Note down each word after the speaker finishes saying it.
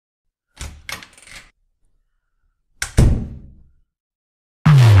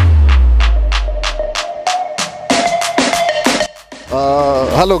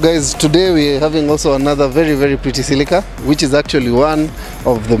Hello guys, today we're having also another very pretty Celica, which is actually one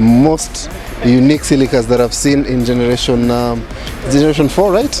of the most unique Celicas that I've seen in generation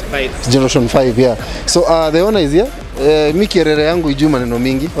 4, right? 5. Generation 5, yeah. So the owner is here. Miki erere yangu ijuu maneno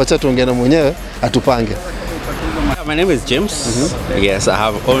mingi, wacha tuongea na mwenyewe atupange. My name is James. Yes, I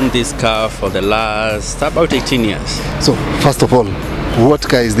have owned this car for the last about 18 years. So first of all, what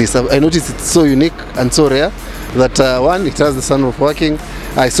car is this? I noticed it's so unique and so rare that one, it has the sunroof working.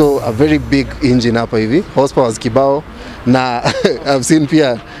 I saw a very big engine hapa hivi, horsepower kibao, na I've seen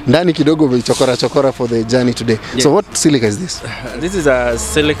pia ndani kidogo chokora for the journey today. Yeah. So what Celica is this? This is a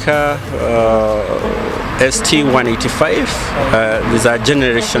Celica ST185. This is a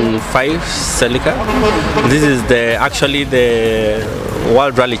generation 5 Celica. This is actually the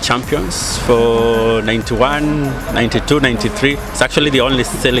World Rally Champions for 91, 92, 93. It's actually the only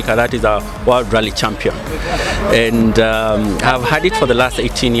Celica that is a World Rally Champion. And I've had it for the last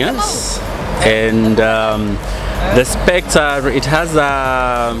 18 years. And the specs are, it has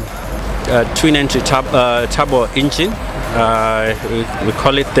a twin entry turbo engine. We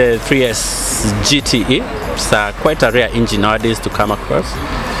call it the 3S GT. It's quite a rare engine nowadays to come across.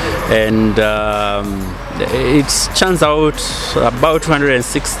 And it churns out about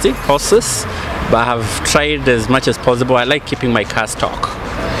 260 horses, but I have tried as much as possible. I like keeping my car stock.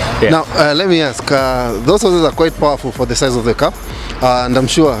 Yeah. Now let me ask, those horses are quite powerful for the size of the car, and I'm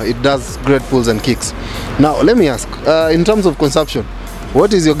sure it does great pulls and kicks. Now let me ask, in terms of consumption,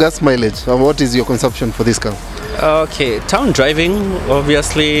 what is your gas mileage or what is your consumption for this car? Okay, town driving,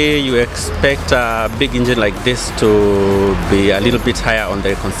 obviously you expect a big engine like this to be a little bit higher on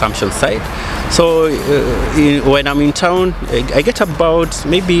the consumption side. So when I'm in town, I get about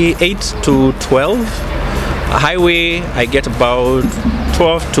maybe 8 to 12. Highway, I get about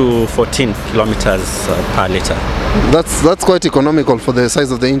 12 to 14 kilometers per liter. That's quite economical for the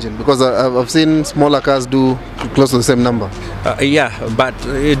size of the engine, because I've seen smaller cars do close to the same number. Yeah, but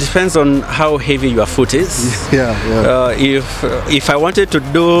it depends on how heavy your foot is. Yeah. If I wanted to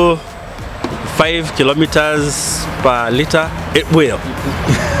do 5 kilometers per liter, it will.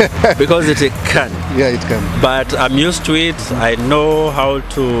 Because it can. Yeah, it can. But I'm used to it. I know how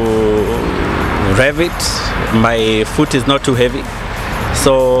to rev it. My foot is not too heavy.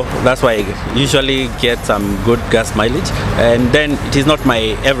 So that's why I usually get some good gas mileage. And then it is not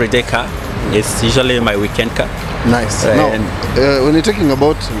my everyday car. It's usually my weekend car. Nice. Now, when you're talking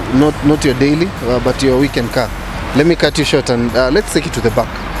about not your daily, but your weekend car, let me cut you short and let's take it to the back.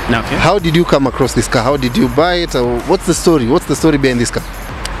 Okay. How did you come across this car? How did you buy it? What's the story? What's the story behind this car?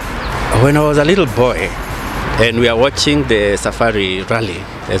 When I was a little boy and we are watching the Safari rally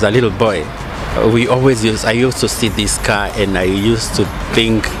as a little boy, I used to see this car and I used to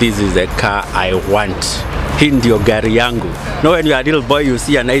think this is a car I want. Hii ndio gari yangu. No, when you are a little boy, you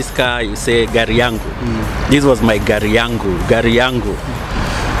see a nice car, you say gari yangu. This was my gari yangu.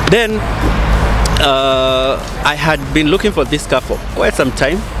 Then I had been looking for this car for quite some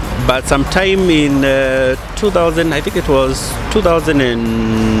time, but sometime in 2000, I think it was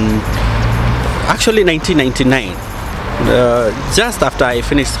 1999, just after I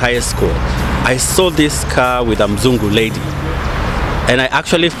finished high school, I saw this car with a Mzungu lady, and I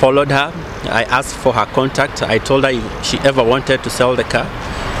actually followed her. I asked for her contact. I told her if she ever wanted to sell the car,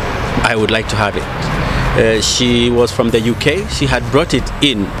 I would like to have it. She was from the UK. She had brought it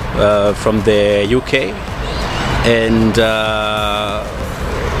in from the UK, and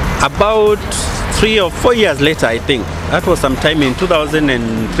about 3 or 4 years later, I think, that was sometime in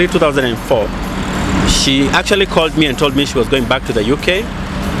 2003, 2004, she actually called me and told me she was going back to the UK,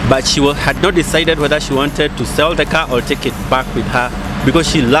 but she had not decided whether she wanted to sell the car or take it back with her, because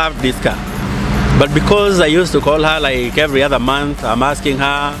she loved this car. But because I used to call her like every other month, I'm asking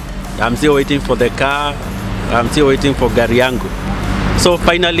her, I'm still waiting for the car, I'm still waiting for gari yangu. So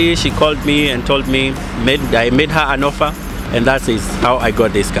finally she called me and told me, I made her an offer, and that is how I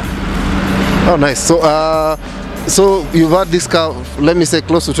got this car. Oh, nice. So you've had this car, let me say,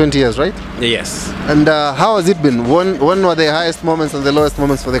 close to 20 years, right? Yes. And how has it been? When were the highest moments and the lowest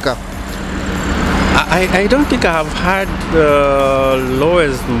moments for the car? I don't think I have had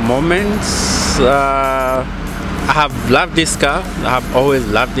lowest moments. I have loved this car. I have always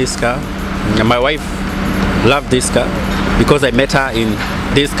loved this car. And my wife loved this car because I met her in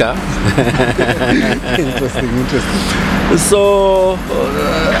this car. Interesting. So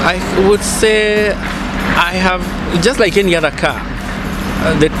I would say I have, just like any other car,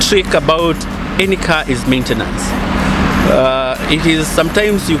 the trick about any car is maintenance. It is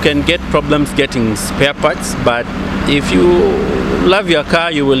sometimes you can get problems getting spare parts, but if you love your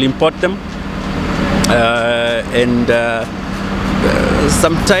car, you will import them.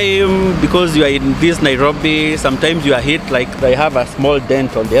 Sometimes, because you are in this Nairobi, sometimes you are hit, like I have a small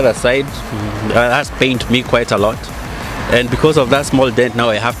dent on the other side. That has pained me quite a lot. And because of that small dent, now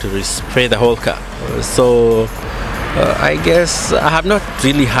I have to respray the whole car. So I guess I have not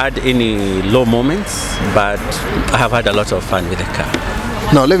really had any low moments, but I have had a lot of fun with the car.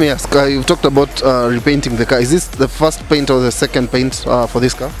 Now let me ask, you've talked about repainting the car. Is this the first paint or the second paint for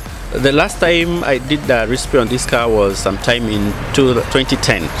this car? The last time I did the respray on this car was sometime in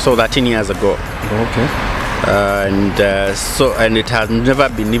 2010, so 13 years ago. Okay. And it has never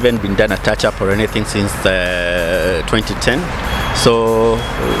even been done a touch-up or anything since 2010. So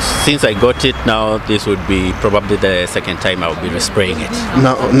since I got it now, this would be probably the second time I will be respraying it.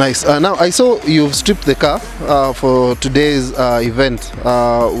 Now, nice. Now I saw you've stripped the car for today's event.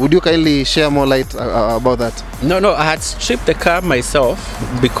 Would you kindly share more light about that? No, I had stripped the car myself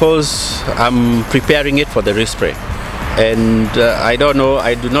because I'm preparing it for the respray. And I don't know,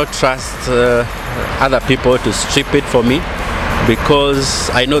 I do not trust other people to strip it for me because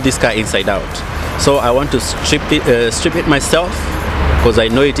I know this car inside out. So I want to strip it myself because I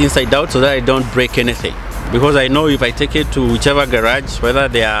know it inside out so that I don't break anything. Because I know if I take it to whichever garage, whether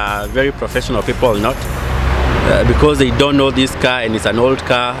they are very professional people or not, because they don't know this car and it's an old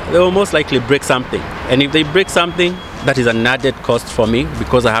car, they will most likely break something. And if they break something, that is an added cost for me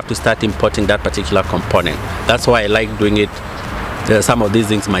because I have to start importing that particular component. That's why I like doing it, some of these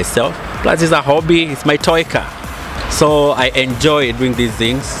things myself. Plus it's a hobby, it's my toy car. So I enjoy doing these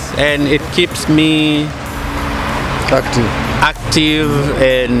things and it keeps me active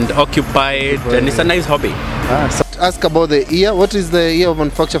and occupied, and it's a nice hobby. So ask about the year. What is the year of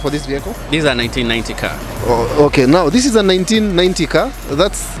manufacture for this vehicle? This is a 1990 car. Oh, okay, now this is a 1990 car.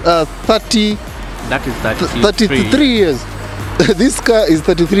 That's 33 years. This car is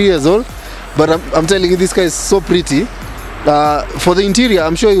 33 years old, but I'm telling you, this car is so pretty. For the interior,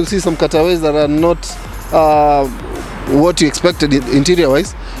 I'm sure you'll see some cutaways that are not what you expected interior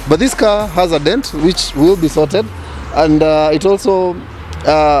wise, but this car has a dent which will be sorted, and it also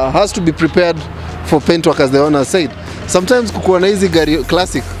has to be prepared for paint work, as the owner said. Sometimes kukuwa na hizi gari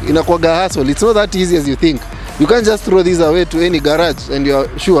classic inakuwaga hassle. It's not that easy as you think. You can't just throw these away to any garage and you're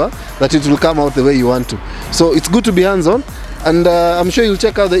sure that it will come out the way you want to. So it's good to be hands-on, and I'm sure you'll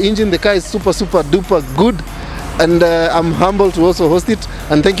check out the engine. The car is super duper good, and I'm humbled to also host it,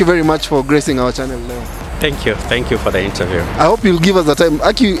 and thank you very much for gracing our channel now. Thank you for the interview. I hope you'll give us the time.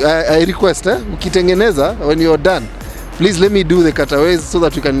 Aki, I request, ukitengeneza, when you're done, please let me do the cutaways so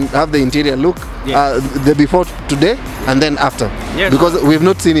that we can have the interior look, the before today and then after. Yes. Because we've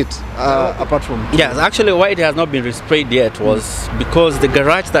not seen it apart from. Yes, actually why it has not been resprayed yet was because the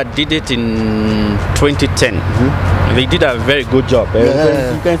garage that did it in 2010, they did a very good job.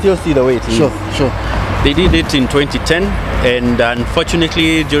 You can still see the way it is. Sure. They did it in 2010, and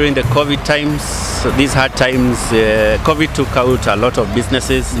unfortunately during the COVID times, these hard times, COVID took out a lot of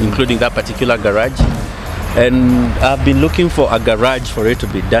businesses, including that particular garage. And I've been looking for a garage for it to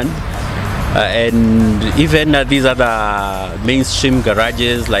be done. And even these other mainstream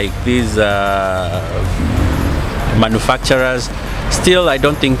garages like these manufacturers, still I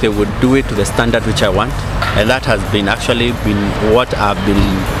don't think they would do it to the standard which I want. And that has been what I've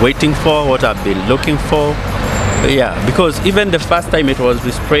been waiting for, what I've been looking for. Yeah, because even the first time it was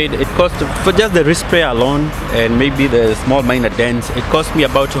resprayed, it cost, for just the respray alone and maybe the small minor dents, it cost me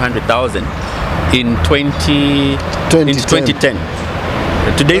about 200,000 in 2010.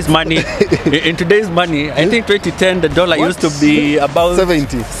 Today's money, in today's money, I think 2010 the dollar used to be about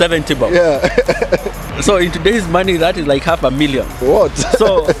 70 bucks. Yeah. So in today's money, that is like $500,000. What?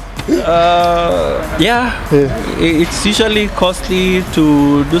 So it's usually costly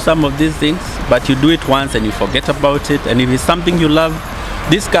to do some of these things, but you do it once and you forget about it. And if it's something you love,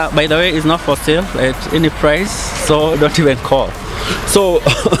 this car, by the way, is not for sale at any price, so don't even call. So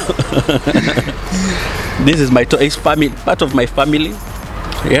this is it's family, part of my family.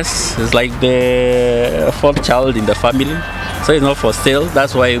 Yes, it's like the fourth child in the family, so it's not for sale.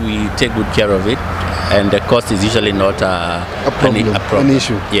 That's why we take good care of it, and the cost is usually not a problem. An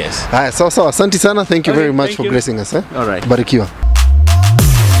issue. Yes. So asante sana, thank you very much for gracing us. All right. Barikiwa.